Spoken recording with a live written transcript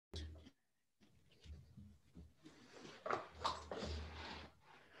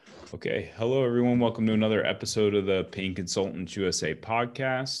Okay. Hello, everyone. Welcome to another episode of the Pain Consultants USA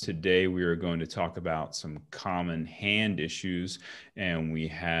podcast. Today, we are going to talk about some common hand issues. And we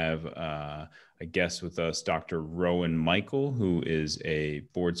have a guest with us, Dr. Rowan Michael, who is a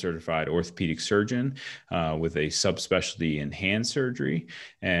board certified orthopedic surgeon with a subspecialty in hand surgery.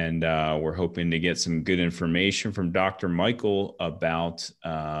 And we're hoping to get some good information from Dr. Michael about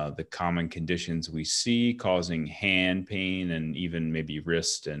the common conditions we see causing hand pain and even maybe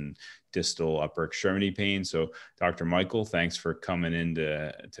wrist and distal upper extremity pain. So Dr. Michael, thanks for coming in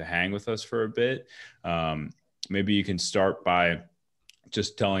to hang with us for a bit. Maybe you can start by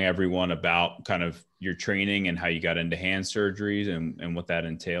just telling everyone about kind of your training and how you got into hand surgeries and what that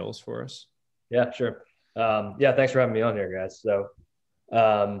entails for us. Yeah, sure. Thanks for having me on here, guys. So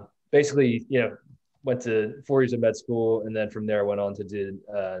basically, went to 4 years of med school, and then from there went on to do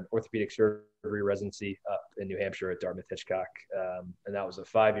orthopedic surgery residency up in New Hampshire at Dartmouth-Hitchcock. And that was a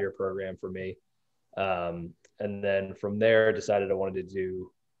 5-year program for me. And then from there decided I wanted to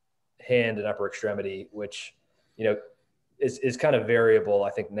do hand and upper extremity, which, is kind of variable. I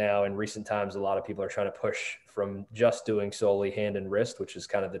think now in recent times, a lot of people are trying to push from just doing solely hand and wrist, which is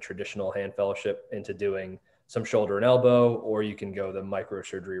kind of the traditional hand fellowship, into doing some shoulder and elbow, or you can go the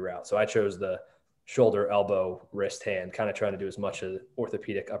microsurgery route. So I chose the shoulder, elbow, wrist, hand, kind of trying to do as much of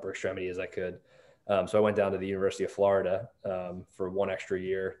orthopedic upper extremity as I could. So I went down to the University of Florida for 1 extra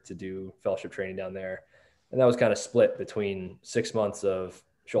year to do fellowship training down there. And that was kind of split between 6 months of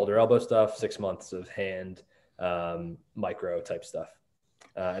shoulder, elbow stuff, 6 months of hand, micro type stuff.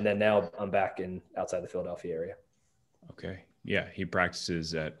 And then now I'm back outside the Philadelphia area. Okay. Yeah. He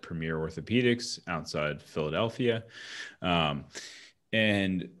practices at Premier Orthopedics outside Philadelphia.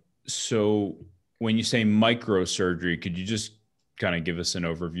 And so when you say microsurgery, could you just kind of give us an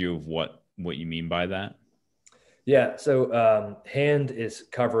overview of what you mean by that? Yeah. So hand is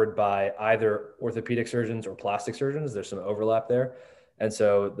covered by either orthopedic surgeons or plastic surgeons. There's some overlap there. And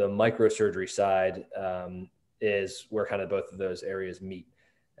so the microsurgery side is where kind of both of those areas meet.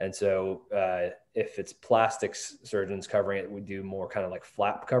 And so if it's plastics surgeons covering it, we do more kind of like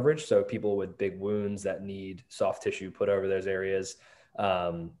flap coverage. So people with big wounds that need soft tissue put over those areas,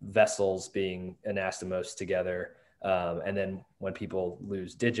 vessels being anastomosed together. And then when people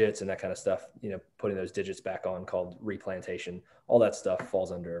lose digits and that kind of stuff, putting those digits back on, called replantation, all that stuff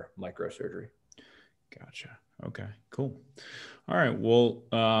falls under microsurgery. Gotcha. Okay, cool. All right. Well,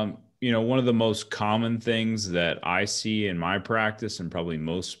 one of the most common things that I see in my practice, and probably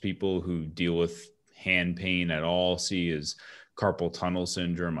most people who deal with hand pain at all see, is carpal tunnel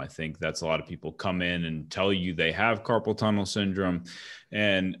syndrome. I think that's a lot of people come in and tell you they have carpal tunnel syndrome.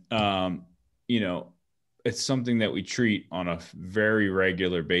 And, it's something that we treat on a very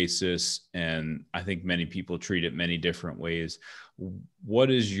regular basis. And I think many people treat it many different ways. What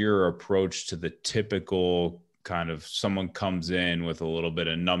is your approach to the typical kind of someone comes in with a little bit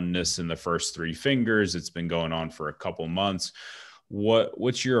of numbness in the first 3 fingers? It's been going on for a couple months.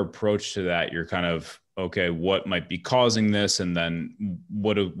 What's your approach to that? You're kind of, okay, what might be causing this? And then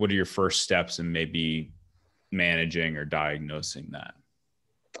what are your first steps in maybe managing or diagnosing that?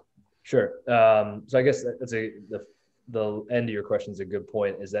 Sure. So I guess that's the end of your question is a good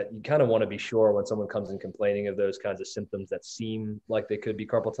point, is that you kind of want to be sure when someone comes in complaining of those kinds of symptoms that seem like they could be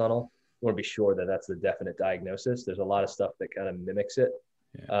carpal tunnel, you want to be sure that that's the definite diagnosis. There's a lot of stuff that kind of mimics it.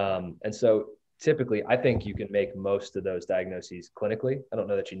 Yeah. And so typically I think you can make most of those diagnoses clinically. I don't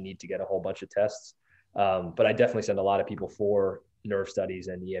know that you need to get a whole bunch of tests, but I definitely send a lot of people for nerve studies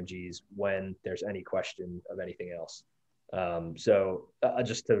and EMGs when there's any question of anything else.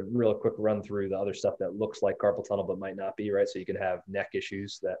 Just to real quick run through the other stuff that looks like carpal tunnel but might not be, right? So you can have neck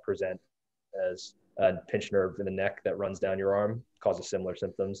issues that present as a pinched nerve in the neck that runs down your arm, causes similar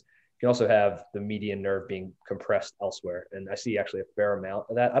symptoms. You can also have the median nerve being compressed elsewhere, and I see actually a fair amount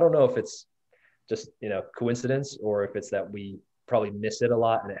of that. I don't know if it's just coincidence or if it's that we probably miss it a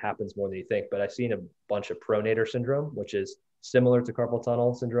lot and it happens more than you think, but I've seen a bunch of pronator syndrome, which is similar to carpal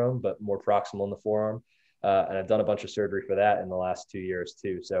tunnel syndrome but more proximal in the forearm. And I've done a bunch of surgery for that in the last 2 years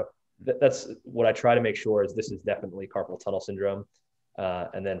too. So that's what I try to make sure is this is definitely carpal tunnel syndrome.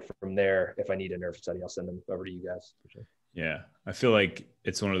 And then from there, if I need a nerve study, I'll send them over to you guys. For sure. Yeah. I feel like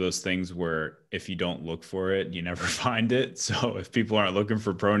it's one of those things where if you don't look for it, you never find it. So if people aren't looking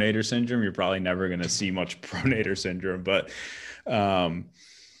for pronator syndrome, you're probably never going to see much pronator syndrome. But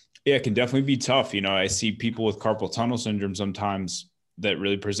it can definitely be tough. I see people with carpal tunnel syndrome sometimes that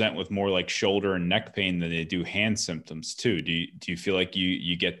really present with more like shoulder and neck pain than they do hand symptoms too. Do you feel like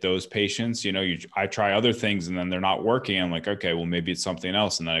you get those patients? I try other things and then they're not working. I'm like, okay, well maybe it's something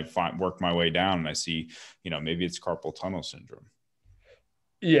else. And then I work my way down and I see, maybe it's carpal tunnel syndrome.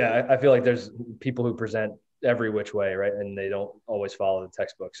 Yeah, I feel like there's people who present every which way, right? And they don't always follow the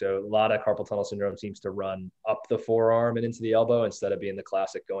textbook. So a lot of carpal tunnel syndrome seems to run up the forearm and into the elbow instead of being the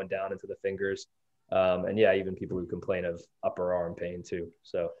classic going down into the fingers. And yeah, even people who complain of upper arm pain too.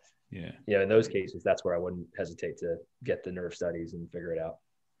 So Yeah. in those cases, that's where I wouldn't hesitate to get the nerve studies and figure it out.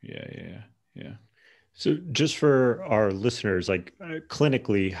 Yeah. So just for our listeners, like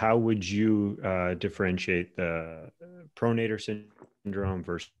clinically, how would you differentiate the pronator syndrome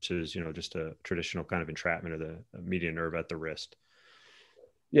versus, just a traditional kind of entrapment of the median nerve at the wrist?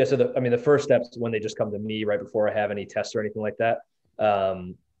 Yeah. So the first steps when they just come to me right before I have any tests or anything like that.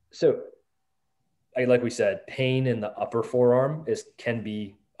 So like we said, pain in the upper forearm can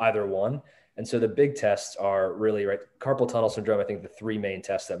be either one. And so the big tests are really, right, carpal tunnel syndrome. I think the three main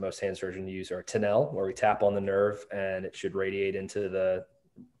tests that most hand surgeons use are Tinel, where we tap on the nerve and it should radiate into the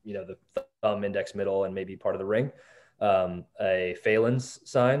thumb, index, middle, and maybe part of the ring. A Phelan's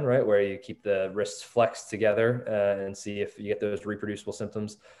sign, right, where you keep the wrists flexed together and see if you get those reproducible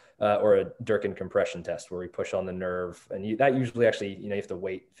symptoms. Or a Durkin compression test where we push on the nerve. And that usually actually, you have to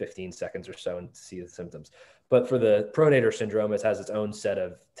wait 15 seconds or so and see the symptoms. But for the pronator syndrome, it has its own set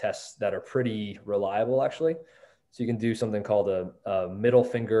of tests that are pretty reliable, actually. So you can do something called a middle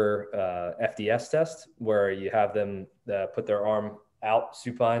finger FDS test, where you have them put their arm out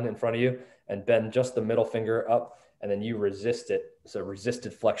supine in front of you and bend just the middle finger up, and then you resist it. So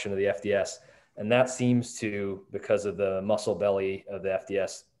resisted flexion of the FDS. And that seems to, because of the muscle belly of the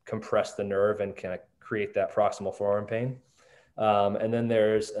FDS, compress the nerve and kind of create that proximal forearm pain. And then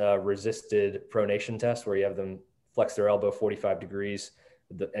there's a resisted pronation test where you have them flex their elbow 45 degrees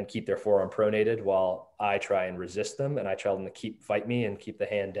and keep their forearm pronated while I try and resist them. And I tell them to fight me and keep the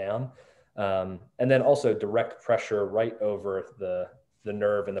hand down. And then also direct pressure right over the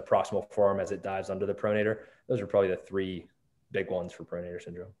nerve in the proximal forearm as it dives under the pronator. Those are probably the three big ones for pronator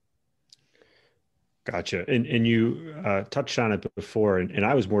syndrome. Gotcha. And you touched on it before, and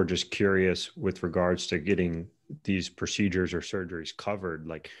I was more just curious with regards to getting these procedures or surgeries covered.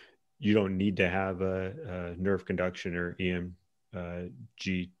 Like, you don't need to have a nerve conduction or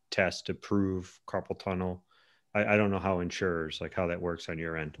EMG test to prove carpal tunnel. I don't know how insurers, like how that works on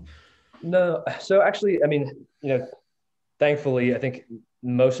your end. No. So actually, thankfully, I think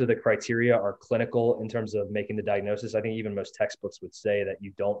most of the criteria are clinical in terms of making the diagnosis. I think even most textbooks would say that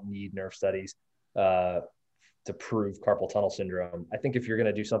you don't need nerve studies to prove carpal tunnel syndrome. I think if you're going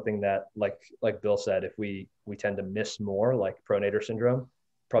to do something that, like Bill said, if we tend to miss more, like pronator syndrome,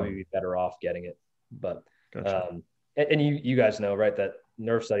 probably be better off getting it. But gotcha. And you guys know, right, that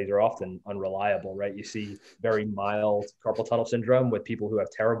nerve studies are often unreliable, right? You see very mild carpal tunnel syndrome with people who have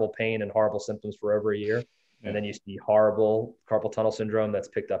terrible pain and horrible symptoms for over a year. Yeah. And then you see horrible carpal tunnel syndrome that's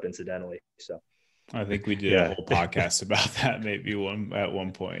picked up incidentally. So I think we did a whole podcast about that maybe at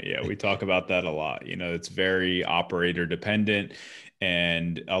one point. Yeah, we talk about that a lot. It's very operator dependent,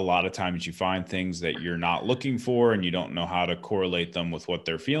 and a lot of times you find things that you're not looking for and you don't know how to correlate them with what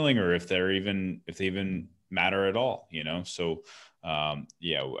they're feeling or if they even matter at all, So I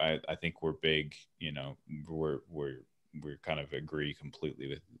think we're big, we're kind of agree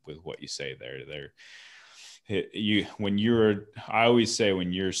completely with what you say there. I always say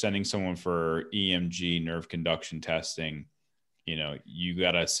when you're sending someone for EMG nerve conduction testing, you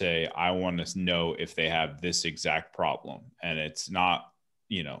got to say, I want to know if they have this exact problem. And it's not,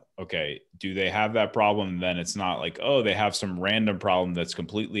 okay, do they have that problem? Then it's not like, oh, they have some random problem that's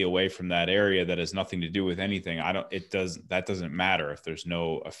completely away from that area that has nothing to do with anything. That doesn't matter if there's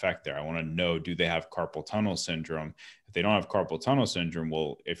no effect there. I want to know, do they have carpal tunnel syndrome? If they don't have carpal tunnel syndrome,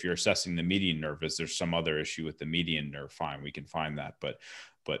 well, if you're assessing the median nerve, is there some other issue with the median nerve? Fine, we can find that. But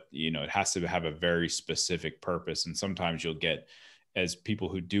it has to have a very specific purpose. And sometimes you'll get, as people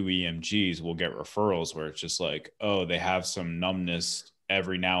who do EMGs will get referrals where it's just like, oh, they have some numbness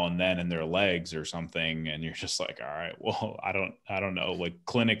every now and then in their legs or something. And you're just like, all right, well, I don't know, like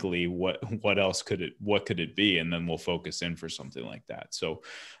clinically, what could it be? And then we'll focus in for something like that. So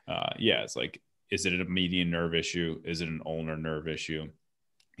it's like, is it a median nerve issue? Is it an ulnar nerve issue?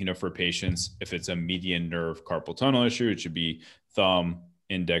 For patients, if it's a median nerve carpal tunnel issue, it should be thumb,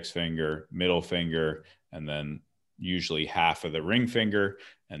 index finger, middle finger, and then usually half of the ring finger.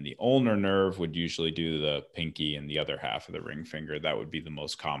 And the ulnar nerve would usually do the pinky and the other half of the ring finger. That would be the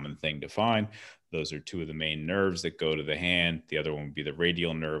most common thing to find. Those are two of the main nerves that go to the hand. The other one would be the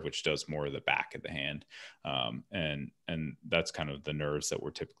radial nerve, which does more of the back of the hand. And that's kind of the nerves that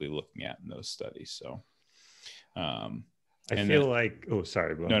we're typically looking at in those studies. So I feel like, oh,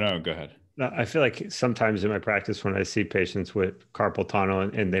 sorry. Bo. No, go ahead. No, I feel like sometimes in my practice, when I see patients with carpal tunnel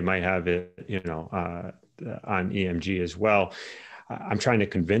and they might have it, on EMG as well, I'm trying to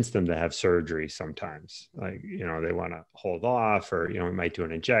convince them to have surgery sometimes. Like, they want to hold off, or, we might do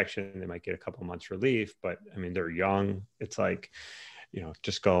an injection. They might get a couple months relief, but I mean, they're young. It's like,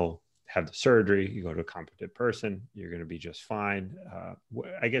 just go have the surgery. You go to a competent person, you're going to be just fine.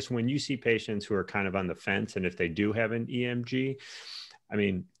 I guess when you see patients who are kind of on the fence, and if they do have an EMG, I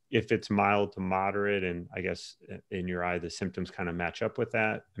mean, if it's mild to moderate, and I guess in your eye, the symptoms kind of match up with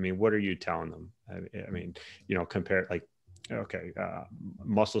that, I mean, what are you telling them? I mean, compare, like, okay,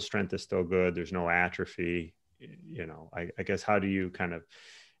 muscle strength is still good. There's no atrophy. I guess, how do you kind of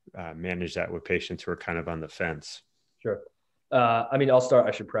manage that with patients who are kind of on the fence? Sure. I mean,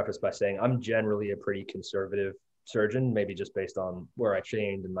 I should preface by saying I'm generally a pretty conservative surgeon, maybe just based on where I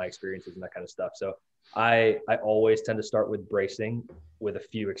trained and my experiences and that kind of stuff. So I always tend to start with bracing, with a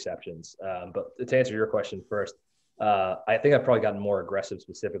few exceptions. But to answer your question first, I think I've probably gotten more aggressive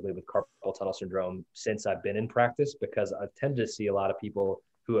specifically with carpal tunnel syndrome since I've been in practice, because I've tended to see a lot of people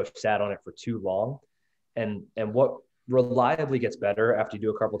who have sat on it for too long. And what reliably gets better after you do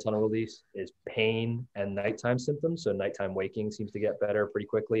a carpal tunnel release is pain and nighttime symptoms. So nighttime waking seems to get better pretty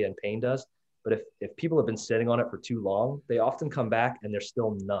quickly, and pain does. But if people have been sitting on it for too long, they often come back and they're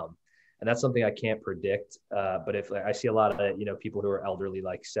still numb. And that's something I can't predict. But if I see a lot of, people who are elderly,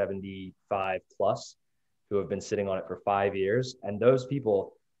 like 75 plus, who have been sitting on it for 5 years. And those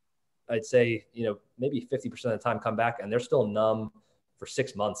people, I'd say, maybe 50% of the time come back and they're still numb for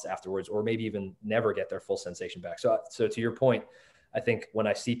 6 months afterwards, or maybe even never get their full sensation back. So to your point, I think when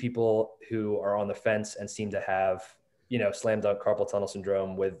I see people who are on the fence and seem to have, slam dunk carpal tunnel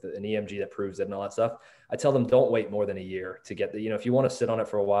syndrome with an EMG that proves it and all that stuff, I tell them, don't wait more than a year to get if you want to sit on it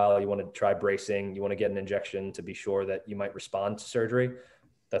for a while, you want to try bracing, you want to get an injection to be sure that you might respond to surgery,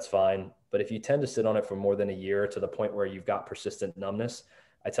 that's fine. But if you tend to sit on it for more than a year to the point where you've got persistent numbness,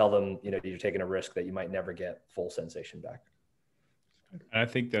 I tell them, you're taking a risk that you might never get full sensation back. And I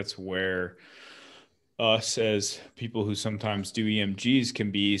think that's where us as people who sometimes do EMGs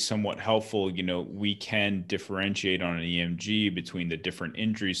can be somewhat helpful. We can differentiate on an EMG between the different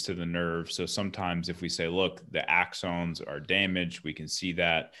injuries to the nerve. So sometimes if we say, look, the axons are damaged, we can see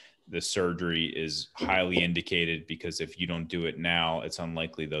that the surgery is highly indicated, because if you don't do it now, it's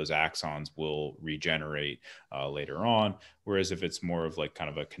unlikely those axons will regenerate later on. Whereas if it's more of like kind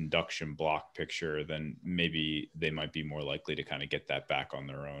of a conduction block picture, then maybe they might be more likely to kind of get that back on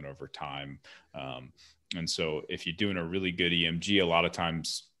their own over time. And so if you're doing a really good EMG, a lot of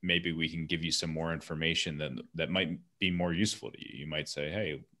times maybe we can give you some more information that might be more useful to you. You might say,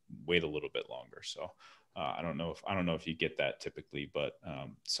 hey, wait a little bit longer. So I don't know if you get that typically, but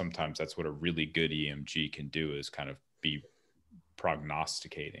sometimes that's what a really good EMG can do, is kind of be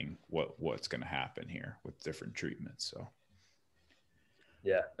prognosticating what's going to happen here with different treatments. So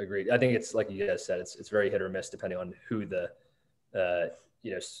yeah, agreed. I think it's like you guys said, it's very hit or miss depending on who the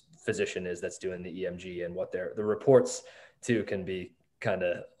physician is that's doing the EMG, and what the reports too can be kind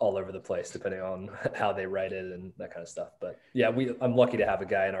of all over the place depending on how they write it and that kind of stuff. But yeah, I'm lucky to have a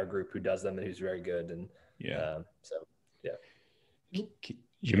guy in our group who does them and who's very good. And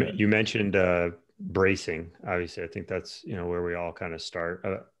you mentioned bracing. Obviously, I think that's where we all kind of start.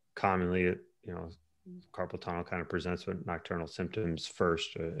 Commonly, carpal tunnel kind of presents with nocturnal symptoms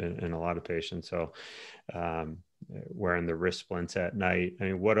first in a lot of patients. So wearing the wrist splints at night. I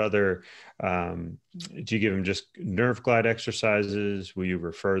mean, what other, do you give them just nerve glide exercises? Will you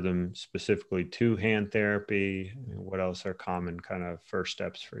refer them specifically to hand therapy? I mean, what else are common kind of first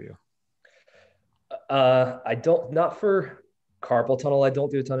steps for you? Not for carpal tunnel. I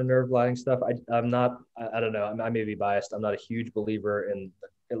don't do a ton of nerve gliding stuff. I don't know. I may be biased. I'm not a huge believer in,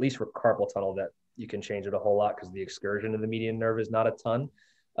 at least for carpal tunnel, that you can change it a whole lot, because the excursion of the median nerve is not a ton.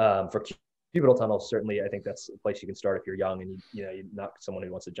 For cubital tunnel, certainly, I think that's a place you can start if you're young and you're not someone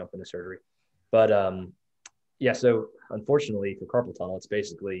who wants to jump into surgery. But so unfortunately for carpal tunnel, it's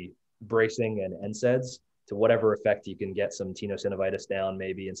basically bracing and NSAIDs to whatever effect you can get some tenosynovitis down,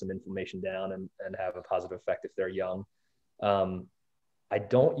 maybe, and some inflammation down, and have a positive effect if they're young. I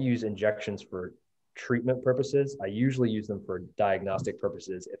don't use injections for treatment purposes. I usually use them for diagnostic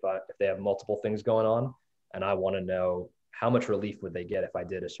purposes if they have multiple things going on, and I want to know how much relief would they get if I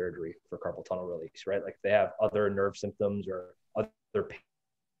did a surgery for carpal tunnel release, right? Like if they have other nerve symptoms or other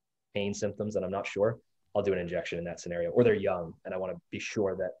pain symptoms and I'm not sure, I'll do an injection in that scenario. Or they're young and I want to be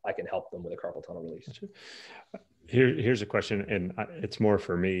sure that I can help them with a carpal tunnel release. Here's a question, and it's more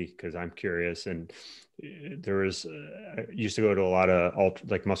for me because I'm curious. And I used to go to a lot of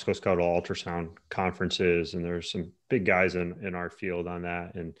musculoskeletal ultrasound conferences, and there's some big guys in our field on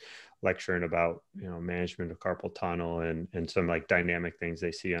that. And lecturing about, management of carpal tunnel and some like dynamic things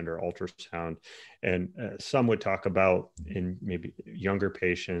they see under ultrasound. And some would talk about in maybe younger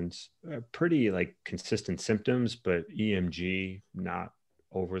patients, pretty like consistent symptoms, but EMG not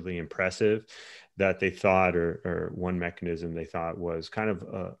overly impressive, that they thought, or one mechanism they thought was kind of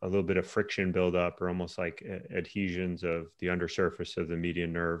a little bit of friction buildup, or almost like adhesions of the undersurface of the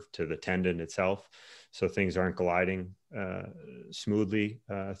median nerve to the tendon itself. So things aren't gliding smoothly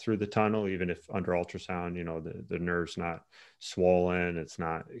through the tunnel, even if under ultrasound, the nerve's not swollen, it's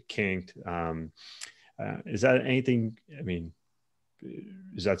not kinked. Is that anything, I mean,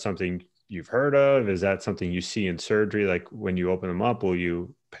 is that something you've heard of? Is that something you see in surgery? Like when you open them up, will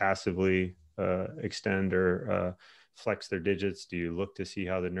you passively extend or flex their digits? Do you look to see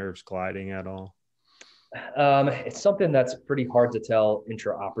how the nerve's gliding at all? It's something that's pretty hard to tell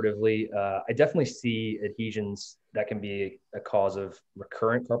intraoperatively. I definitely see adhesions that can be a cause of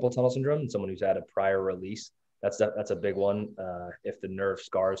recurrent carpal tunnel syndrome. Someone who's had a prior release, that's a big one. If the nerve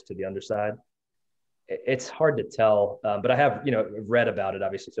scars to the underside, it's hard to tell, but I have, read about it,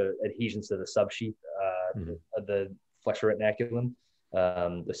 obviously. So adhesions to the subsheath, of the flexor retinaculum,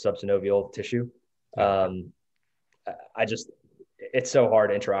 the subsynovial tissue. It's so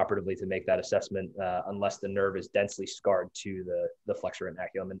hard intraoperatively to make that assessment unless the nerve is densely scarred to the flexor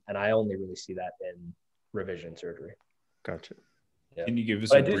retinaculum. And I only really see that in revision surgery. Gotcha. Yeah. Can you give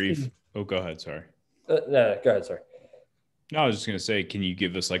us a brief? Oh, go ahead. Sorry. No, go ahead. Sorry. No, I was just going to say, can you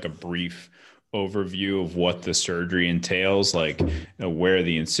give us like a brief overview of what the surgery entails, like where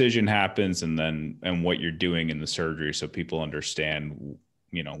the incision happens and what you're doing in the surgery, so people understand,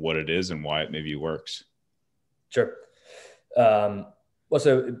 what it is and why it maybe works? Sure. Well,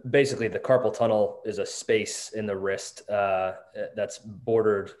 so basically the carpal tunnel is a space in the wrist that's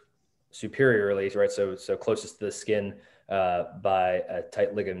bordered superiorly, right? So closest to the skin by a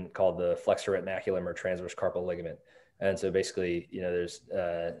tight ligament called the flexor retinaculum or transverse carpal ligament. And so basically, there's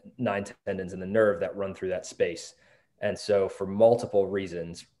 9 tendons in the nerve that run through that space. And so for multiple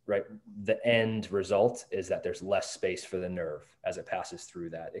reasons, right, the end result is that there's less space for the nerve as it passes through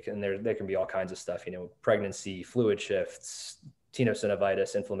that. There can be all kinds of stuff, pregnancy, fluid shifts,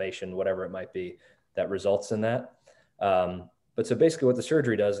 tenosynovitis, inflammation, whatever it might be, that results in that. But so basically what the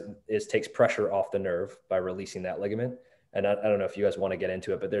surgery does is takes pressure off the nerve by releasing that ligament. And I don't know if you guys want to get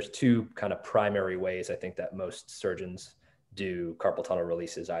into it, but there's 2 kind of primary ways I think that most surgeons do carpal tunnel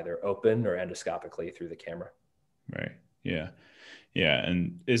releases, either open or endoscopically through the camera. Right. Yeah. Yeah.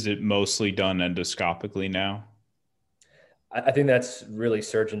 And is it mostly done endoscopically now? I think that's really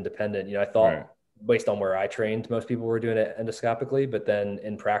surgeon dependent. I thought based on where I trained, most people were doing it endoscopically, but then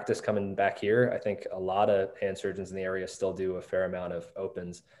in practice coming back here, I think a lot of hand surgeons in the area still do a fair amount of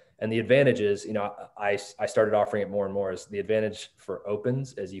opens. And the advantage is, I started offering it more and more, is the advantage for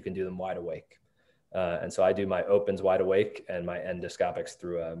opens is you can do them wide awake. And so I do my opens wide awake and my endoscopics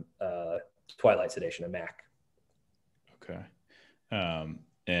through a twilight sedation, a MAC. Okay.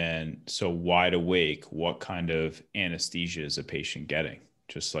 And so wide awake, what kind of anesthesia is a patient getting?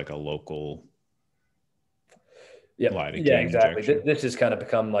 Just like a local lidocaine exactly. injection? This has kind of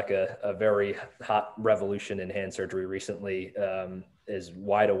become like a very hot revolution in hand surgery recently, is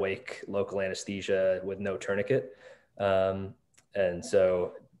wide awake local anesthesia with no tourniquet. And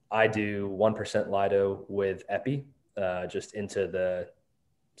so I do 1% lido with epi just into the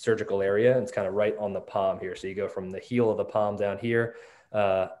surgical area. And it's kind of right on the palm here. So you go from the heel of the palm down here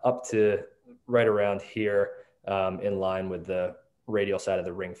up to right around here in line with the radial side of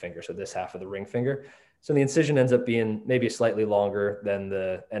the ring finger. So this half of the ring finger. So the incision ends up being maybe slightly longer than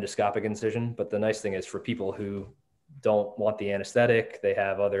the endoscopic incision. But the nice thing is for people who don't want the anesthetic, they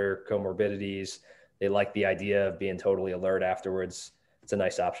have other comorbidities, they like the idea of being totally alert afterwards, it's a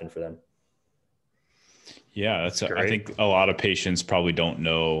nice option for them. Yeah, I think a lot of patients probably don't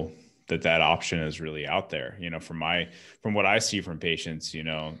know that option is really out there. From what I see from patients,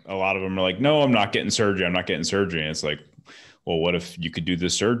 a lot of them are like, no, I'm not getting surgery. I'm not getting surgery. And it's like, well, what if you could do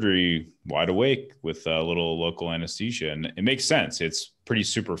this surgery wide awake with a little local anesthesia? And it makes sense. It's pretty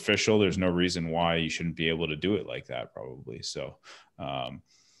superficial. There's no reason why you shouldn't be able to do it like that, probably. So, but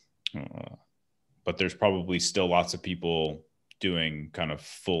there's probably still lots of people doing kind of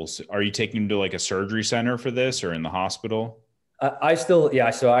full. Are you taking them to like a surgery center for this or in the hospital? I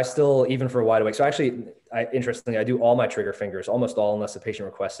still, even for wide awake. So actually, interestingly, I do all my trigger fingers, almost all, unless the patient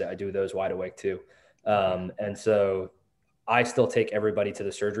requests it, I do those wide awake too. And so I still take everybody to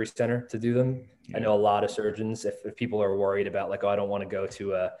the surgery center to do them. Yeah. I know a lot of surgeons, if people are worried about like, oh, I don't want to go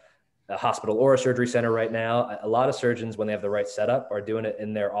to a hospital or a surgery center right now. A lot of surgeons, when they have the right setup, are doing it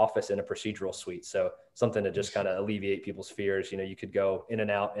in their office in a procedural suite. So something to just kind of alleviate people's fears. You could go in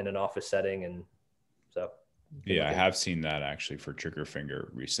and out in an office setting. And so. Yeah, I have seen that actually for trigger finger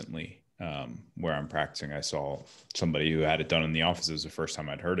recently. Where I'm practicing, I saw somebody who had it done in the office. It was the first time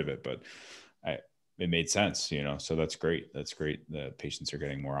I'd heard of it, but it made sense, so that's great. That's great. The patients are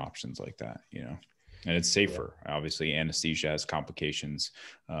getting more options like that, and it's safer. Yeah. Obviously anesthesia has complications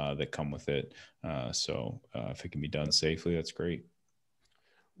that come with it. So if it can be done safely, that's great.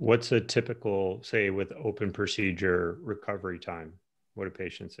 What's a typical, say, with open procedure recovery time? What do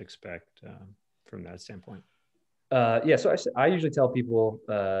patients expect from that standpoint? So I usually tell people,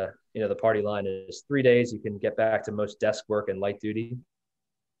 the party line is 3 days. You can get back to most desk work and light duty.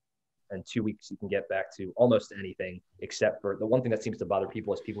 And 2 weeks, you can get back to almost anything, except for the one thing that seems to bother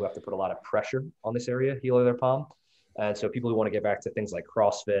people is people who have to put a lot of pressure on this area, heel of their palm. And so people who want to get back to things like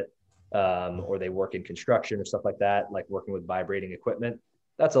CrossFit, or they work in construction or stuff like that, like working with vibrating equipment,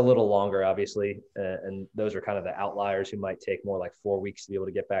 that's a little longer, obviously. And those are kind of the outliers who might take more like 4 weeks to be able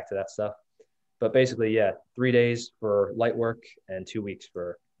to get back to that stuff. But basically, 3 days for light work and 2 weeks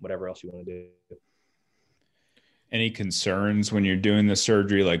for whatever else you want to do. Any concerns when you're doing the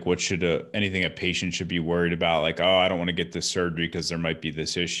surgery? Like what should anything a patient should be worried about? Like, oh, I don't want to get this surgery because there might be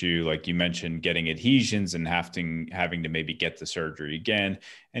this issue. Like you mentioned getting adhesions and having to maybe get the surgery again.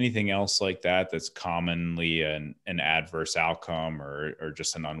 Anything else like that that's commonly an adverse outcome or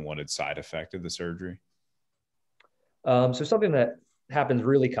just an unwanted side effect of the surgery? So something that happens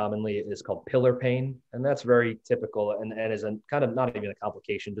really commonly is called pillar pain. And that's very typical and is a kind of not even a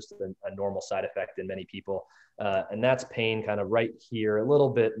complication, just a normal side effect in many people. And that's pain kind of right here, a little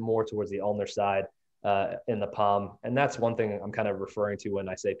bit more towards the ulnar side in the palm. And that's one thing I'm kind of referring to when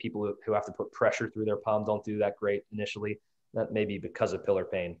I say people who have to put pressure through their palm don't do that great initially. That may be because of pillar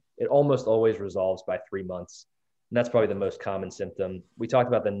pain. It almost always resolves by 3 months. And that's probably the most common symptom. We talked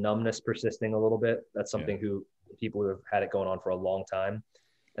about the numbness persisting a little bit. That's something people who have had it going on for a long time.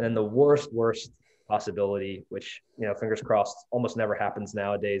 And then the worst possibility, which, fingers crossed, almost never happens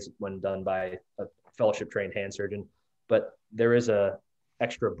nowadays when done by a fellowship trained hand surgeon, but there is a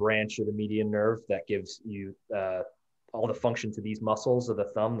extra branch of the median nerve that gives you all the function to these muscles of the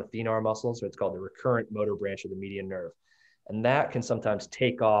thumb, the thenar muscles. So it's called the recurrent motor branch of the median nerve. And that can sometimes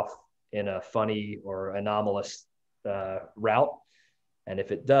take off in a funny or anomalous route. And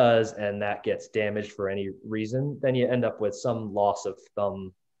if it does, and that gets damaged for any reason, then you end up with some loss of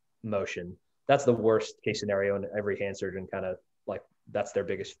thumb motion. That's the worst case scenario. And every hand surgeon kind of that's their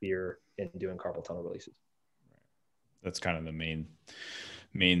biggest fear in doing carpal tunnel releases. That's kind of the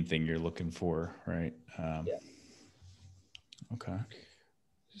main thing you're looking for, right? Okay.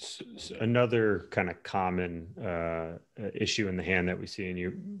 So another kind of common issue in the hand that we see, and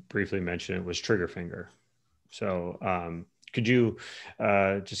you briefly mentioned it, was trigger finger. So could you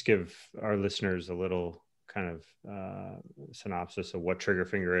just give our listeners a little kind of synopsis of what trigger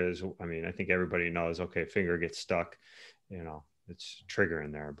finger is? I mean, I think everybody knows, okay, finger gets stuck, it's trigger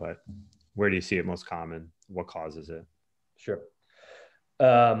in there, but where do you see it most common? What causes it? Sure.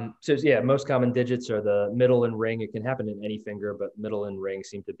 Most common digits are the middle and ring. It can happen in any finger, but middle and ring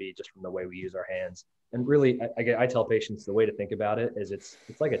seem to be just from the way we use our hands. And really, I tell patients the way to think about it is it's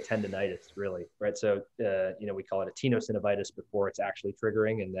like a tendonitis, really, right? So, we call it a tenosynovitis before it's actually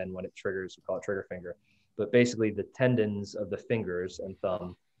triggering. And then when it triggers, we call it trigger finger. But basically the tendons of the fingers and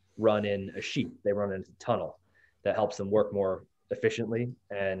thumb run in a sheath. They run into a tunnel that helps them work more efficiently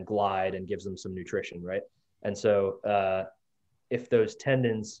and glide and gives them some nutrition, right? And so if those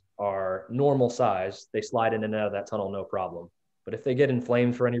tendons are normal size, they slide in and out of that tunnel, no problem. But if they get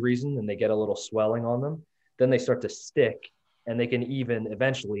inflamed for any reason and they get a little swelling on them, then they start to stick, and they can even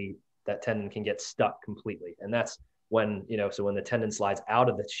eventually, that tendon can get stuck completely. And that's when, so when the tendon slides out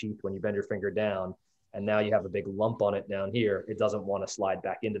of the sheath, when you bend your finger down, and now you have a big lump on it down here, it doesn't want to slide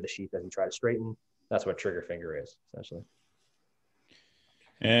back into the sheath as you try to straighten. That's what trigger finger is, essentially.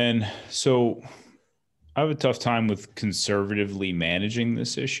 And so I have a tough time with conservatively managing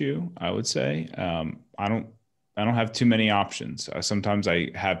this issue, I would say. I don't have too many options. Sometimes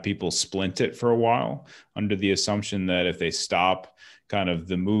I have people splint it for a while under the assumption that if they stop kind of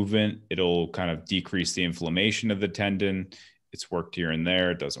the movement, it'll kind of decrease the inflammation of the tendon. It's worked here and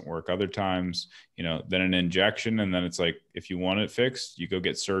there. It doesn't work other times, then an injection. And then it's like, if you want it fixed, you go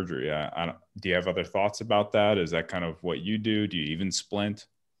get surgery. Do you have other thoughts about that? Is that kind of what you do? Do you even splint?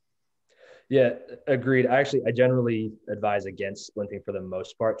 Yeah, agreed. I generally advise against splinting for the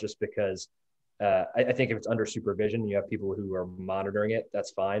most part, just because I think if it's under supervision, you have people who are monitoring it,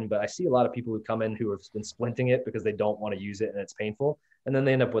 that's fine. But I see a lot of people who come in who have been splinting it because they don't want to use it and it's painful. And then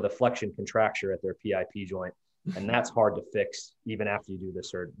they end up with a flexion contracture at their PIP joint. And that's hard to fix even after you do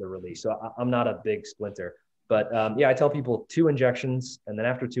the release. So I'm not a big splinter. But yeah, I tell people 2 injections. And then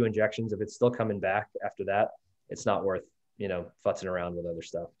after 2 injections, if it's still coming back after that, it's not worth, futzing around with other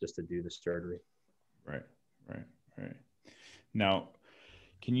stuff just to do the surgery. Right. Now,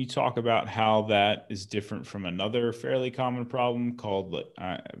 can you talk about how that is different from another fairly common problem called,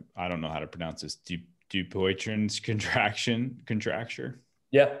 I don't know how to pronounce this, Dupuytren's contracture?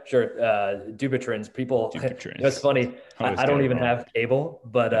 Yeah, sure. Dupuytren's people, it's funny. I don't even have cable,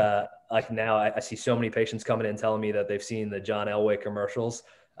 but like now I see so many patients coming in telling me that they've seen the John Elway commercials.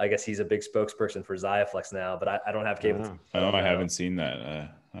 I guess he's a big spokesperson for Xiaflex now, but I don't have cable. I haven't seen that.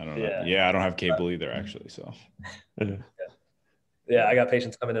 I don't know. Yeah, I don't have cable either, actually. So yeah, I got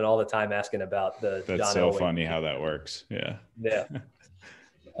patients coming in all the time asking about the That's John so Elway. funny how that works. Yeah.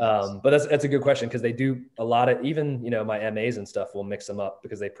 But that's a good question, because they do a lot of, even, my MAs and stuff will mix them up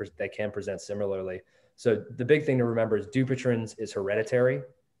because they can present similarly. So the big thing to remember is Dupuytren's is hereditary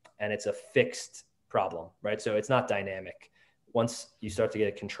and it's a fixed problem, right? So it's not dynamic. Once you start to get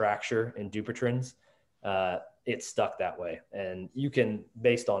a contracture in Dupuytren's, it's stuck that way. And you can,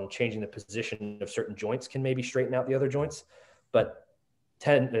 based on changing the position of certain joints, can maybe straighten out the other joints. But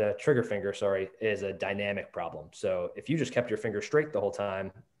trigger finger, is a dynamic problem. So if you just kept your finger straight the whole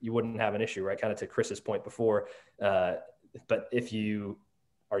time, you wouldn't have an issue, right? Kind of to Chris's point before. But if you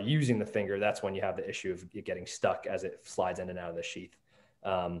are using the finger, that's when you have the issue of it getting stuck as it slides in and out of the sheath.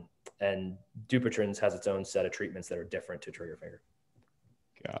 And Dupuytren's has its own set of treatments that are different to trigger finger.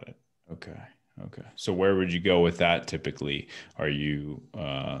 Got it. Okay. So where would you go with that typically? Are you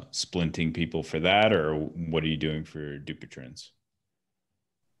splinting people for that, or what are you doing for Dupuytren's?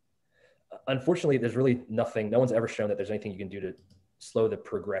 Unfortunately, there's really nothing. No one's ever shown that there's anything you can do to slow the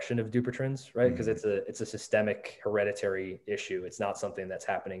progression of Dupuytren's, right? Because it's a systemic hereditary issue. It's not something that's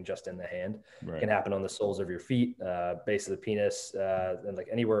happening just in the hand. Right. It can happen on the soles of your feet, base of the penis, and like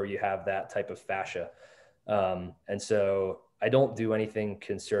anywhere where you have that type of fascia. And so I don't do anything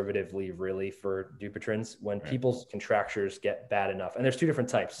conservatively really for Dupuytren's. When people's contractures get bad enough, and there's 2 different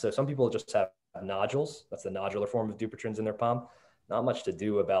types. So some people just have nodules. That's the nodular form of Dupuytren's in their palm. Not much to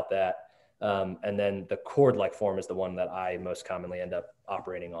do about that. And then the cord-like form is the one that I most commonly end up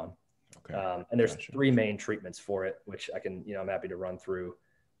operating on. Okay. And there's 3 main treatments for it, which I can, I'm happy to run through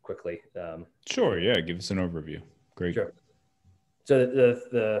quickly. Sure. Yeah. Give us an overview. Great. Sure. So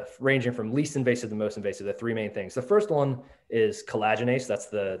the ranging from least invasive to most invasive, the 3 main things. The first one is collagenase. That's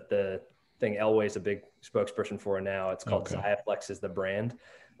the thing Elway's a big spokesperson for now. It's called Xiaflex is the brand.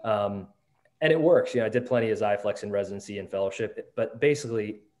 And it works. I did plenty of Xiaflex in residency and fellowship, but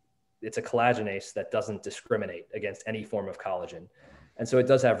basically it's a collagenase that doesn't discriminate against any form of collagen. And so it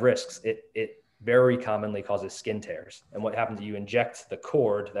does have risks. It very commonly causes skin tears. And what happens, you inject the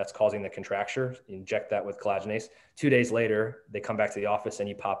cord that's causing the contracture, you inject that with collagenase. 2 days later, they come back to the office and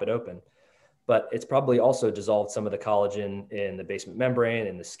you pop it open. But it's probably also dissolved some of the collagen in the basement membrane,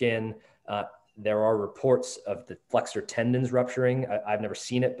 in the skin. There are reports of the flexor tendons rupturing. I've never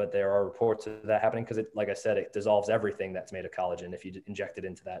seen it, but there are reports of that happening because, like I said, it dissolves everything that's made of collagen if you inject it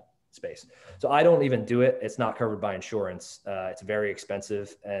into that space. So I don't even do it. It's not covered by insurance. It's very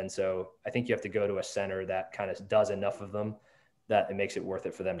expensive. And so I think you have to go to a center that kind of does enough of them that it makes it worth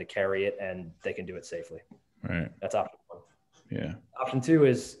it for them to carry it and they can do it safely. Right. That's option 1. Yeah. Option 2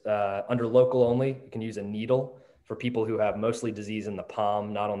 is under local only. You can use a needle for people who have mostly disease in the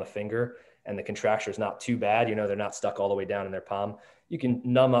palm, not on the finger, and the contracture is not too bad. They're not stuck all the way down in their palm. You can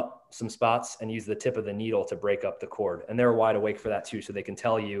numb up some spots and use the tip of the needle to break up the cord. And they're wide awake for that too. So they can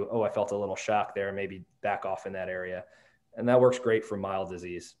tell you, oh, I felt a little shock there, maybe back off in that area. And that works great for mild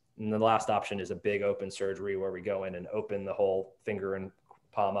disease. And the last option is a big open surgery where we go in and open the whole finger and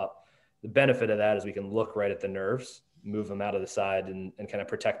palm up. The benefit of that is we can look right at the nerves, move them out of the side and kind of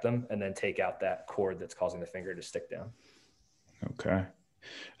protect them, and then take out that cord that's causing the finger to stick down. Okay.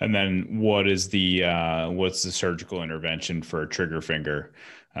 And then what's the surgical intervention for a trigger finger?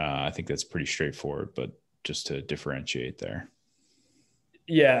 I think that's pretty straightforward, but just to differentiate there.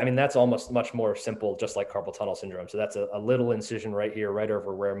 Yeah. I mean, that's almost much more simple, just like carpal tunnel syndrome. So that's a little incision right here, right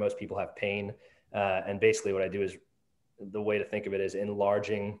over where most people have pain. And basically what I do is, the way to think of it is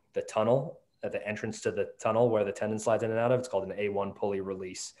enlarging the tunnel at the entrance to the tunnel where the tendon slides in and out of. It's called an A1 pulley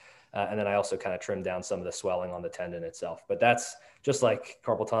release. And then I also kind of trim down some of the swelling on the tendon itself. But that's just like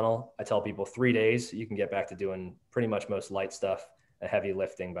carpal tunnel. I tell people 3 days, you can get back to doing pretty much most light stuff and heavy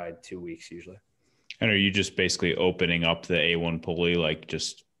lifting by 2 weeks usually. And are you just basically opening up the A1 pulley, like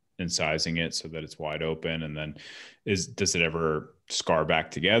just incising it so that it's wide open? And then does it ever scar back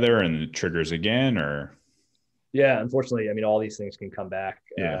together and it triggers again, or? Yeah, unfortunately, I mean, all these things can come back.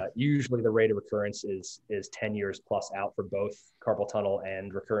 Yeah. Usually the rate of recurrence is 10 years plus out for both carpal tunnel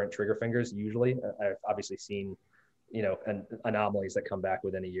and recurrent trigger fingers. Usually, I've obviously seen, anomalies that come back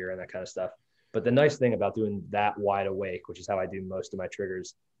within a year and that kind of stuff. But the nice thing about doing that wide awake, which is how I do most of my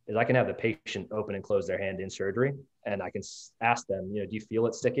triggers, is I can have the patient open and close their hand in surgery, and I can ask them, do you feel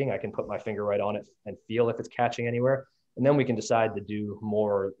it sticking? I can put my finger right on it and feel if it's catching anywhere. And then we can decide to do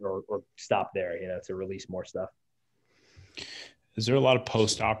more or stop there, to release more stuff. Is there a lot of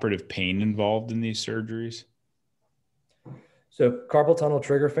post-operative pain involved in these surgeries? So carpal tunnel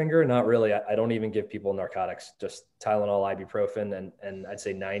trigger finger, not really. I don't even give people narcotics, just Tylenol, ibuprofen, and I'd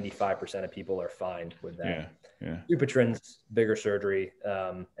say 95% of people are fine with that. Yeah. Dupuytren's, bigger surgery,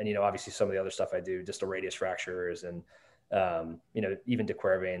 and obviously some of the other stuff I do, distal radius fractures, and even de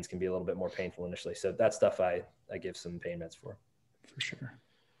Quervain veins can be a little bit more painful initially. So that stuff I give some pain meds for sure.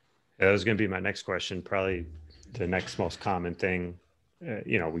 Yeah, that was going to be my next question. Probably the next most common thing,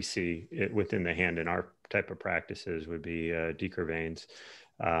 we see it within the hand in our type of practices would be de Quervain's.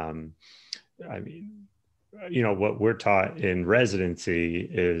 I mean, what we're taught in residency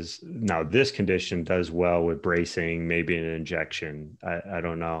is now this condition does well with bracing, maybe an injection. I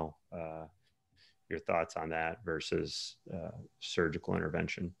don't know your thoughts on that versus surgical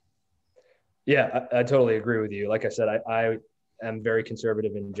intervention. Yeah, I totally agree with you. Like I said, I am very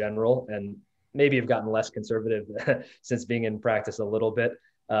conservative in general, and maybe have gotten less conservative since being in practice a little bit.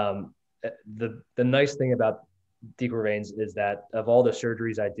 The nice thing about de Quervain's is that of all the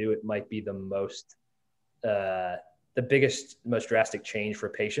surgeries I do, it might be the biggest, most drastic change for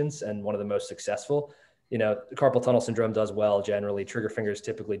patients and one of the most successful. Carpal tunnel syndrome does well generally. Trigger fingers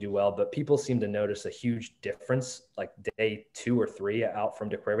typically do well, but people seem to notice a huge difference like day 2 or 3 out from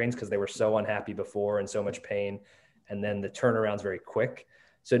de Quervain's because they were so unhappy before and so much pain. And then the turnaround's very quick.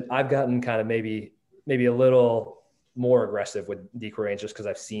 So I've gotten kind of maybe a little more aggressive with de Quervain's just because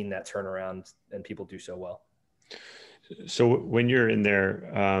I've seen that turnaround and people do so well. So when you're in there,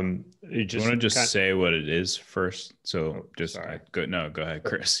 you want to just say what it is first. So go ahead,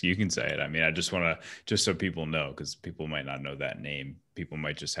 Chris. You can say it. I mean, I just want to, just so people know, because people might not know that name. People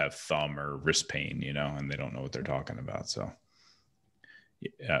might just have thumb or wrist pain, and they don't know what they're talking about. So,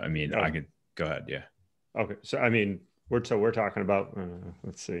 yeah, I mean, I could go ahead. Yeah. Okay. So, I mean, we're talking about,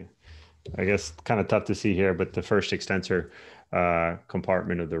 let's see, I guess kind of tough to see here, but the first extensor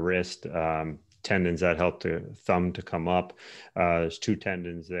compartment of the wrist, tendons that help the thumb to come up. There's 2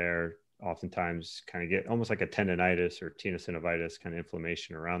 tendons there. Oftentimes kind of get almost like a tendonitis or tenosynovitis kind of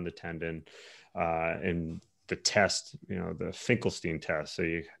inflammation around the tendon. And the test, the Finkelstein test. So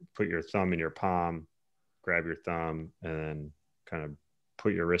you put your thumb in your palm, grab your thumb, and then kind of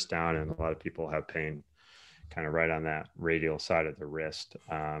put your wrist down. And a lot of people have pain kind of right on that radial side of the wrist.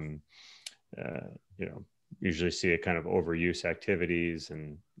 Usually see it kind of overuse activities,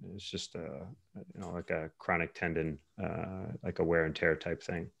 and it's just like a chronic tendon, like a wear and tear type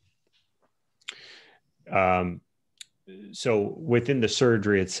thing. So within the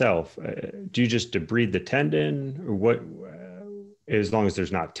surgery itself, do you just debride the tendon, or what? As long as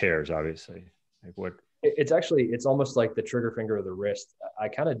there's not tears, obviously. Like what? It's almost like the trigger finger of the wrist. I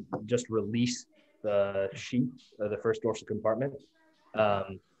kind of just release the sheath of the first dorsal compartment.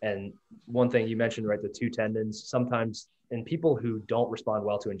 And one thing you mentioned, right, the 2 tendons, sometimes in people who don't respond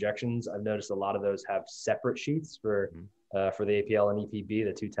well to injections, I've noticed a lot of those have separate sheaths for the APL and EPB,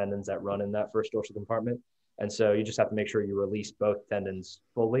 the 2 tendons that run in that first dorsal compartment. And so you just have to make sure you release both tendons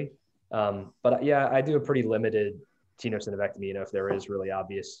fully. But yeah, I do a pretty limited tenosynovectomy, if there is really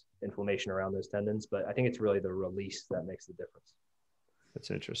obvious inflammation around those tendons, but I think it's really the release that makes the difference.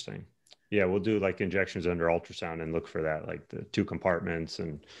 That's interesting. Yeah, we'll do like injections under ultrasound and look for that, like the 2 compartments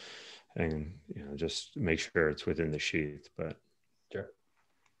and just make sure it's within the sheath. But sure.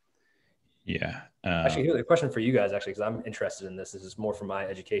 Yeah. Actually, here's a question for you guys, actually, because I'm interested in this. This is more for my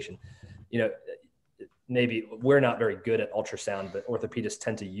education. Maybe we're not very good at ultrasound, but orthopedists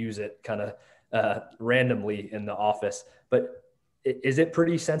tend to use it kind of randomly in the office. But is it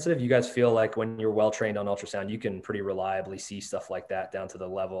pretty sensitive? You guys feel like when you're well trained on ultrasound, you can pretty reliably see stuff like that down to the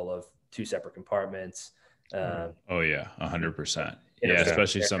level of 2 separate compartments? Oh yeah, 100%. Yeah,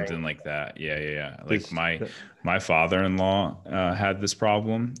 especially something like that. Yeah. Like my father-in-law had this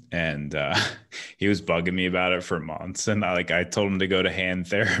problem, and he was bugging me about it for months. And I told him to go to hand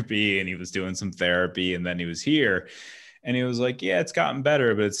therapy, and he was doing some therapy, and then he was here. And he was like, yeah, it's gotten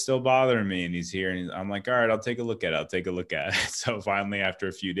better, but it's still bothering me. And he's here. And I'm like, all right, I'll take a look at it. So finally, after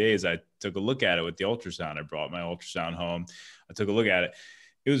a few days, I took a look at it with the ultrasound. I brought my ultrasound home. I took a look at it.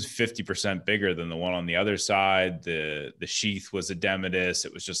 it was 50% bigger than the one on the other side. The sheath was edematous.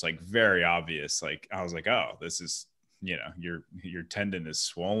 It was just like very obvious. Like I was like, oh, this is, your tendon is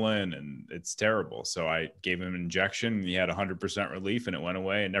swollen and it's terrible. So I gave him an injection and he had 100% relief and it went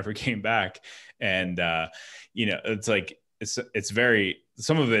away and never came back. And, it's like, it's very,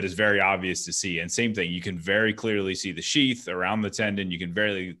 some of it is very obvious to see. And same thing, you can very clearly see the sheath around the tendon. You can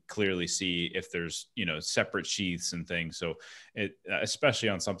very clearly see if there's, separate sheaths and things. So it, especially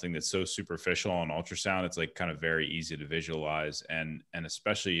on something that's so superficial on ultrasound, it's like kind of very easy to visualize. And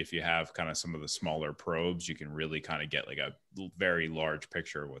especially if you have kind of some of the smaller probes, you can really kind of get like a very large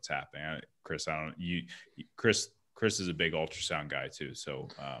picture of what's happening. Chris, Chris is a big ultrasound guy too. So,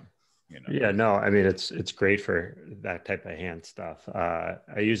 Yeah, no, I mean, it's great for that type of hand stuff.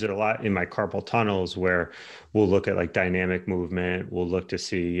 I use it a lot in my carpal tunnels where we'll look at like dynamic movement. We'll look to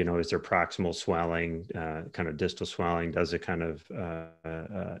see, is there proximal swelling, kind of distal swelling? Does it kind of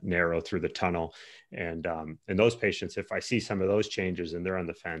narrow through the tunnel? And those patients, if I see some of those changes and they're on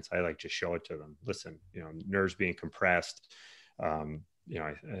the fence, I like to show it to them. Listen, nerves being compressed.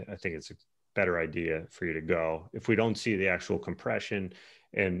 I think it's a better idea for you to go. If we don't see the actual compression,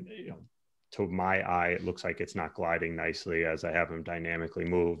 and to my eye, it looks like it's not gliding nicely as I have them dynamically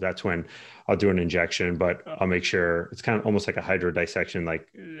move, that's when I'll do an injection, but I'll make sure it's kind of almost like a hydrodissection, like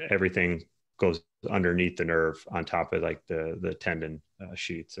everything goes underneath the nerve on top of like the tendon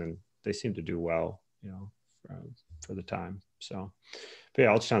sheets, and they seem to do well, for the time. So, but yeah,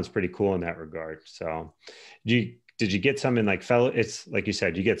 ultrasound's pretty cool in that regard. So did you get some in like it's like you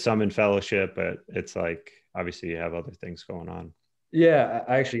said, you get some in fellowship, but it's like, obviously you have other things going on. Yeah,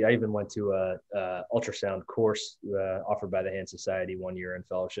 I even went to a ultrasound course offered by the Hand Society 1 year in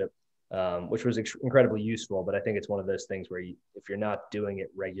fellowship, which was incredibly useful. But I think it's one of those things where if you're not doing it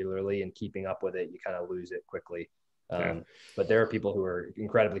regularly and keeping up with it, you kind of lose it quickly. But there are people who are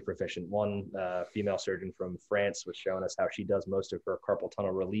incredibly proficient. One female surgeon from France was showing us how she does most of her carpal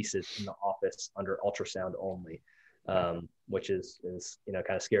tunnel releases in the office under ultrasound only, which is kind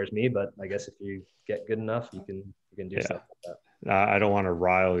of scares me. But I guess if you get good enough, you can do stuff like that. I don't want to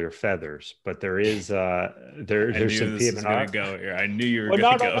rile your feathers, but there is there's some P&R. Go here. I knew you were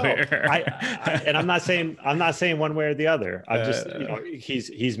going to go here. And I'm not saying one way or the other. I'm just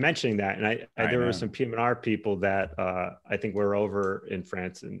he's mentioning that, and there were some P&R people that I think were over in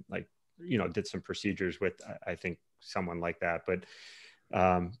France and did some procedures with I think someone like that, but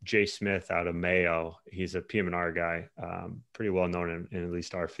Jay Smith out of Mayo, he's a P&R guy, pretty well known in at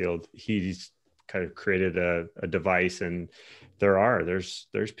least our field. He's kind of created a device, and there's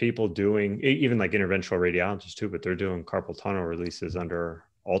people doing, even like interventional radiologists too, but they're doing carpal tunnel releases under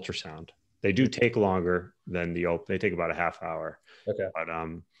ultrasound. They do take longer than they take about a half hour. Okay. But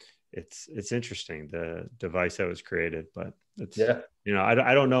it's interesting, the device that was created, but it's,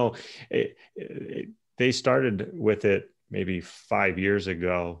 I don't know. They started with it maybe 5 years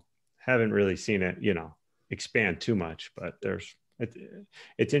ago. Haven't really seen it, expand too much, but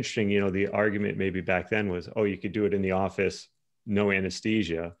it's interesting. The argument maybe back then was, oh, you could do it in the office, no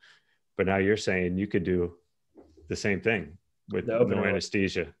anesthesia, but now you're saying you could do the same thing with no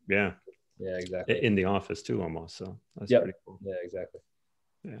anesthesia. Yeah, exactly. In the office too, almost. So that's pretty cool. Yeah, exactly.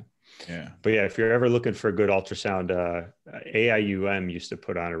 Yeah. But yeah, if you're ever looking for a good ultrasound, AIUM used to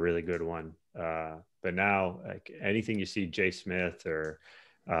put on a really good one. But now, like anything you see Jay Smith or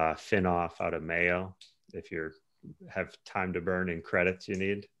Finoff out of Mayo, if you're have time to burn and credits you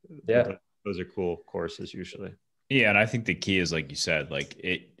need, those are cool courses usually. Yeah, and I think the key is, like you said,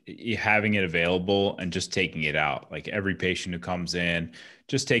 like having it available and just taking it out. Like every patient who comes in,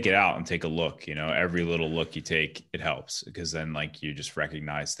 just take it out and take a look. Every little look you take, it helps, because then like you just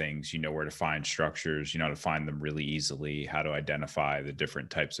recognize things, where to find structures, to find them really easily, how to identify the different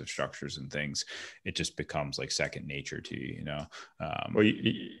types of structures and things. It just becomes like second nature to you, Well,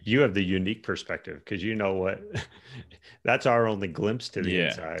 you have the unique perspective, because what that's our only glimpse to the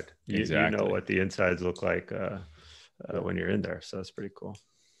inside. Exactly. You know what the insides look like when you're in there. So that's pretty cool.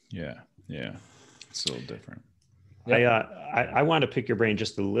 Yeah. It's a little different. I want to pick your brain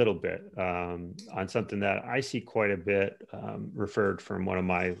just a little bit on something that I see quite a bit referred from one of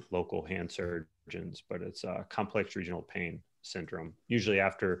my local hand surgeons, but it's complex regional pain syndrome, usually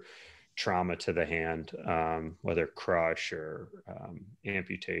after trauma to the hand, whether crush or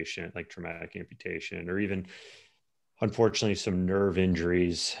amputation, like traumatic amputation, or even unfortunately some nerve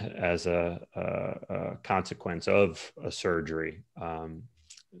injuries as a consequence of a surgery.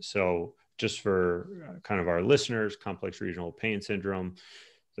 So just for kind of our listeners, complex regional pain syndrome,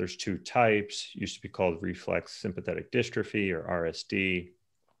 there's two types. Used to be called reflex sympathetic dystrophy, or RSD.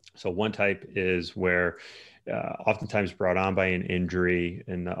 So one type is where oftentimes brought on by an injury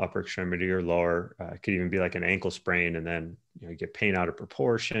in the upper extremity or lower. It could even be like an ankle sprain, and then you get pain out of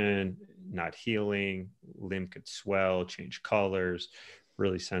proportion, not healing, limb could swell, change colors,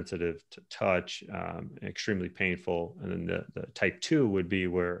 really sensitive to touch, extremely painful. And then the type 2 would be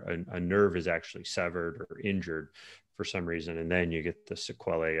where a nerve is actually severed or injured for some reason. And then you get the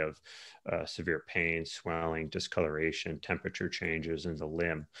sequelae of severe pain, swelling, discoloration, temperature changes in the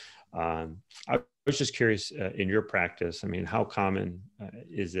limb. I was just curious, in your practice, I mean, how common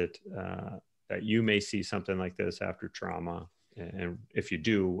is it that you may see something like this after trauma? And if you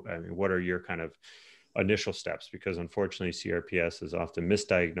do, I mean, what are your kind of initial steps? Because unfortunately, CRPS is often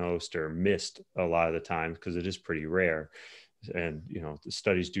misdiagnosed or missed a lot of the time because it is pretty rare. And, the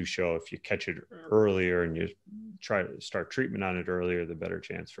studies do show if you catch it earlier and you try to start treatment on it earlier, the better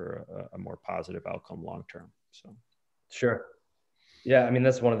chance for a more positive outcome long-term. So. Sure. Yeah. I mean,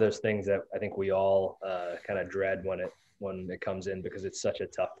 that's one of those things that I think we all kind of dread when it comes in, because it's such a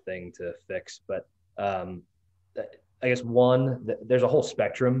tough thing to fix. But I guess there's a whole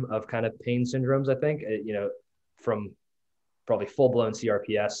spectrum of kind of pain syndromes, I think, from probably full-blown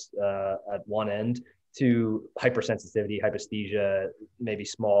CRPS at one end to hypersensitivity, hyposthesia, maybe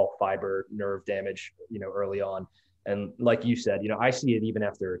small fiber nerve damage, early on. And like you said, I see it even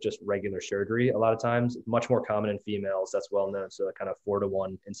after just regular surgery. A lot of times, much more common in females. That's well known. So kind of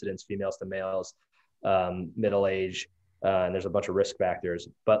 4-to-1 incidence, females to males, middle age, and there's a bunch of risk factors.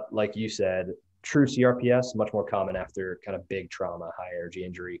 But like you said, true CRPS, much more common after kind of big trauma, high energy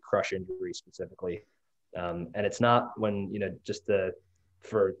injury, crush injury specifically. And it's not when,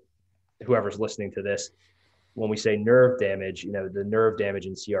 for whoever's listening to this, when we say nerve damage, the nerve damage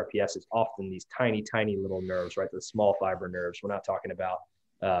in CRPS is often these tiny, tiny little nerves, right? The small fiber nerves. We're not talking about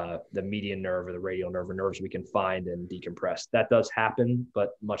the median nerve or the radial nerve, or nerves we can find and decompress. That does happen,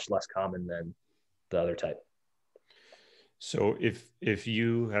 but much less common than the other type. So if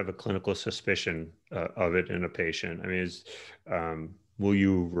you have a clinical suspicion of it in a patient, I mean, will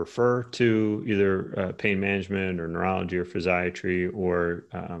you refer to either pain management or neurology or physiatry, or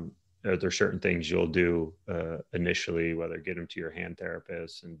are there certain things you'll do initially, whether get them to your hand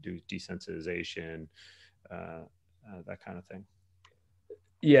therapist and do desensitization, that kind of thing?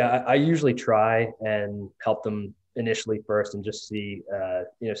 Yeah, I usually try and help them initially first and just see,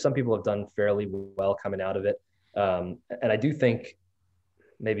 some people have done fairly well coming out of it. And I do think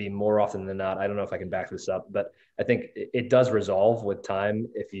maybe more often than not, I don't know if I can back this up, but I think it does resolve with time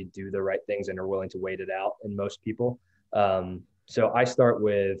if you do the right things and are willing to wait it out in most people. So I start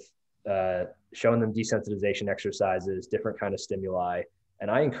with showing them desensitization exercises, different kind of stimuli,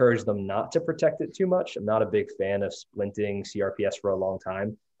 and I encourage them not to protect it too much. I'm not a big fan of splinting CRPS for a long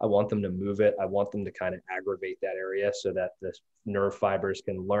time. I want them to move it. I want them to kind of aggravate that area so that the nerve fibers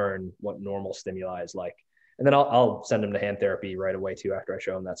can learn what normal stimuli is like. And then I'll send them to hand therapy right away too, after I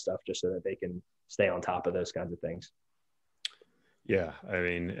show them that stuff, just so that they can stay on top of those kinds of things. Yeah. I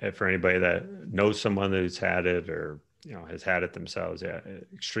mean, for anybody that knows someone who's had it or, has had it themselves, yeah,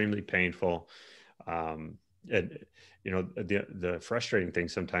 extremely painful. And, the frustrating thing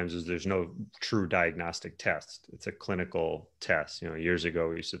sometimes is there's no true diagnostic test. It's a clinical test. Years ago,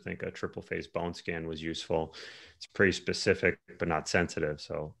 we used to think a triple phase bone scan was useful. It's pretty specific, but not sensitive.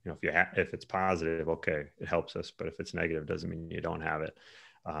 So, if it's positive, okay, it helps us. But if it's negative, doesn't mean you don't have it.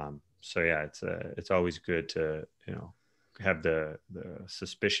 So yeah, it's always good to, have the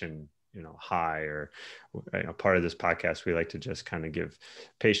suspicion, high, or part of this podcast, we like to just kind of give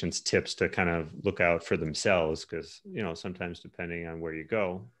patients tips to kind of look out for themselves. Cause, sometimes depending on where you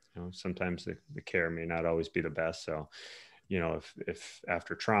go, sometimes the care may not always be the best. So, if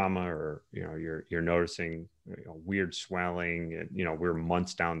after trauma or, you're noticing weird swelling and, we're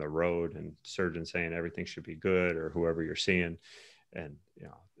months down the road and surgeons saying everything should be good, or whoever you're seeing, and,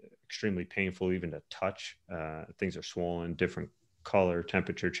 extremely painful, even to touch, things are swollen, different color,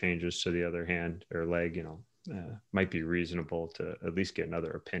 temperature changes to the other hand or leg, might be reasonable to at least get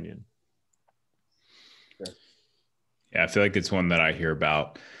another opinion. Sure. Yeah, I feel like it's one that I hear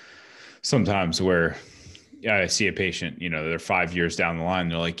about sometimes where I see a patient, they're 5 years down the line.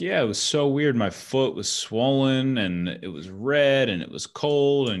 They're like, yeah, it was so weird. My foot was swollen and it was red and it was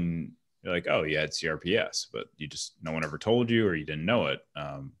cold. And you're like, oh, yeah, it's CRPS, but no one ever told you, or you didn't know it.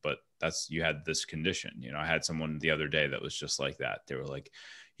 But you had this condition. I had someone the other day that was just like that. They were like,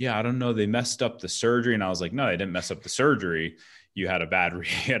 yeah, I don't know, they messed up the surgery. And I was like, no, they didn't mess up the surgery. You had a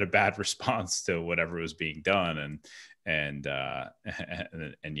bad response to whatever was being done. And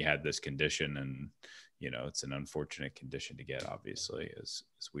you had this condition, and, it's an unfortunate condition to get, obviously, as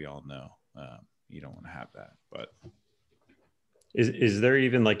we all know. You don't want to have that, but. Is there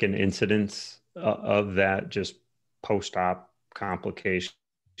even like an incidence of that just post-op complication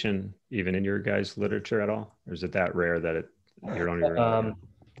even in your guys' literature at all? Or is it that rare that you don't even?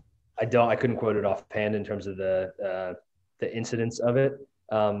 I couldn't quote it offhand in terms of the incidence of it.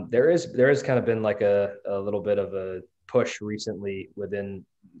 There is kind of been like a little bit of a push recently within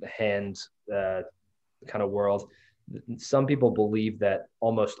the hand kind of world. Some people believe that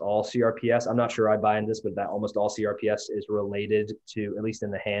almost all CRPS, I'm not sure I buy in this, but that almost all CRPS is related to, at least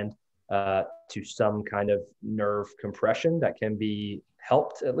in the hand, to some kind of nerve compression that can be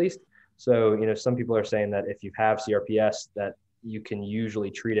helped at least. So, some people are saying that if you have CRPS, that you can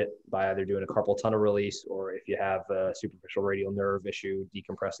usually treat it by either doing a carpal tunnel release, or if you have a superficial radial nerve issue,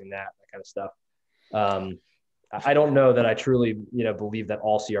 decompressing that kind of stuff. I don't know that I truly, believe that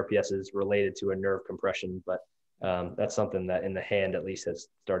all CRPS is related to a nerve compression, but that's something that in the hand at least has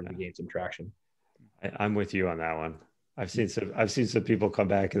started to gain some traction. I'm with you on that one. I've seen some people come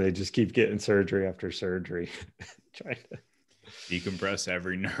back and they just keep getting surgery after surgery, trying to decompress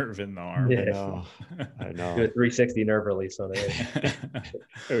every nerve in the arm. Yeah. I know. Do a 360 nerve release on it.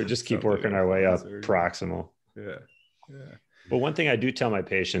 It would just keep working our way up proximal. Yeah. But one thing I do tell my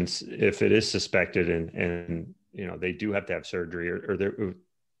patients, if it is suspected and they do have to have surgery, or they're,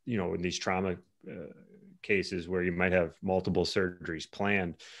 in these trauma cases where you might have multiple surgeries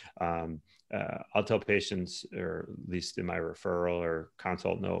planned, I'll tell patients, or at least in my referral or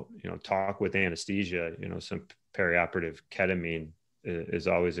consult note, talk with anesthesia. Some perioperative ketamine is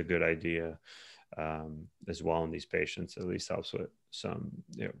always a good idea as well in these patients. At least helps with some,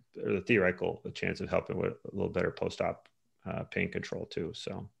 or the theoretical chance of helping with a little better post-op pain control too.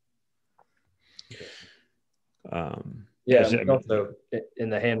 So, also in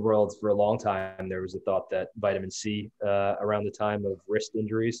the hand world for a long time, there was a thought that vitamin C around the time of wrist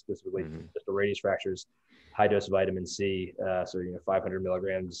injuries, specifically distal radius fractures, high dose vitamin C, 500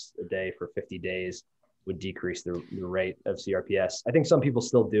 milligrams a day for 50 days would decrease the rate of CRPS. I think some people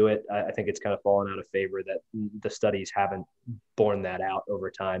still do it. I think it's kind of fallen out of favor that the studies haven't borne that out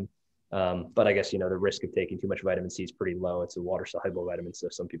over time. But I guess, the risk of taking too much vitamin C is pretty low. It's a water soluble vitamin, so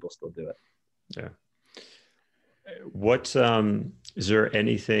some people still do it. Yeah. What is there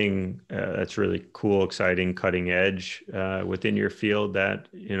anything that's really cool, exciting, cutting edge within your field that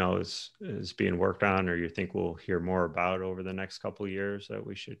is being worked on, or you think we'll hear more about over the next couple of years that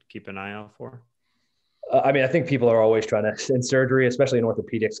we should keep an eye out for? I think people are always trying to, in surgery, especially in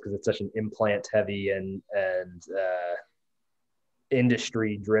orthopedics, because it's such an implant heavy and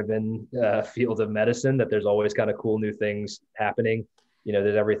industry driven field of medicine, that there's always kind of cool new things happening.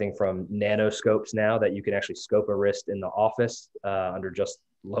 There's everything from nanoscopes now that you can actually scope a wrist in the office under just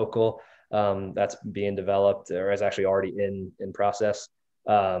local. That's being developed, or is actually already in process.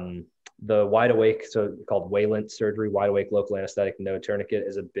 The wide awake, so called Wayland surgery, wide awake local anesthetic no tourniquet,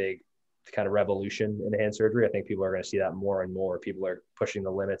 is a big kind of revolution in hand surgery. I think people are going to see that more and more. People are pushing the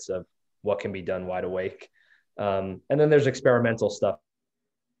limits of what can be done wide awake. And then there's experimental stuff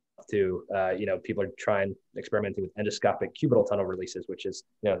too. People are experimenting with endoscopic cubital tunnel releases, which is,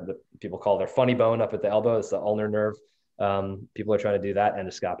 people call their funny bone up at the elbow. It's the ulnar nerve. People are trying to do that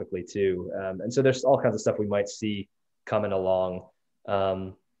endoscopically too. And so there's all kinds of stuff we might see coming along.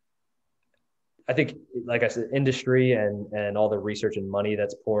 I think, like I said, industry and all the research and money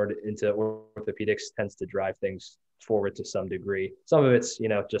that's poured into orthopedics tends to drive things forward to some degree. Some of it's,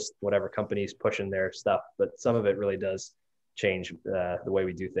 just whatever companies pushing their stuff, but some of it really does change the way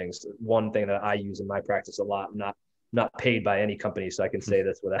we do things. One thing that I use in my practice a lot, not paid by any company, so I can say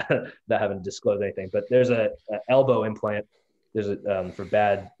this without having to disclose anything, but there's a elbow implant. There's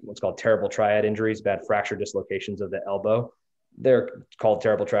for what's called terrible triad injuries, bad fracture dislocations of the elbow. They're called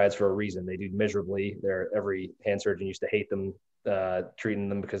terrible triads for a reason. They do miserably. Every hand surgeon used to hate them, treating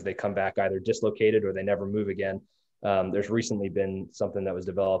them, because they come back either dislocated or they never move again. There's recently been something that was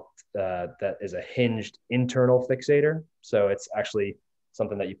developed that is a hinged internal fixator. So it's actually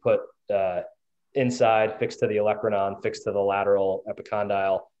something that you put inside, fixed to the olecranon, fixed to the lateral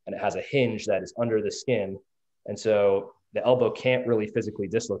epicondyle, and it has a hinge that is under the skin. And so the elbow can't really physically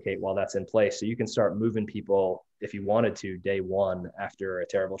dislocate while that's in place. So you can start moving people if you wanted to day one after a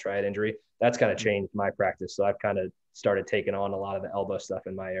terrible triad injury. That's kind of changed my practice. So I've kind of started taking on a lot of the elbow stuff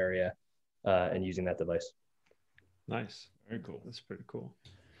in my area and using that device. Nice. Very cool. That's pretty cool.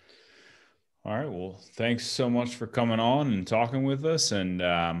 All right. Well, thanks so much for coming on and talking with us. And,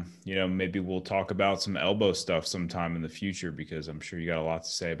 maybe we'll talk about some elbow stuff sometime in the future, because I'm sure you got a lot to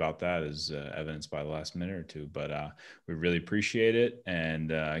say about that, as evidenced by the last minute or two. But we really appreciate it,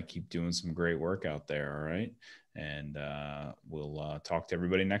 and keep doing some great work out there. All right. And we'll talk to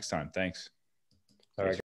everybody next time. Thanks. All right.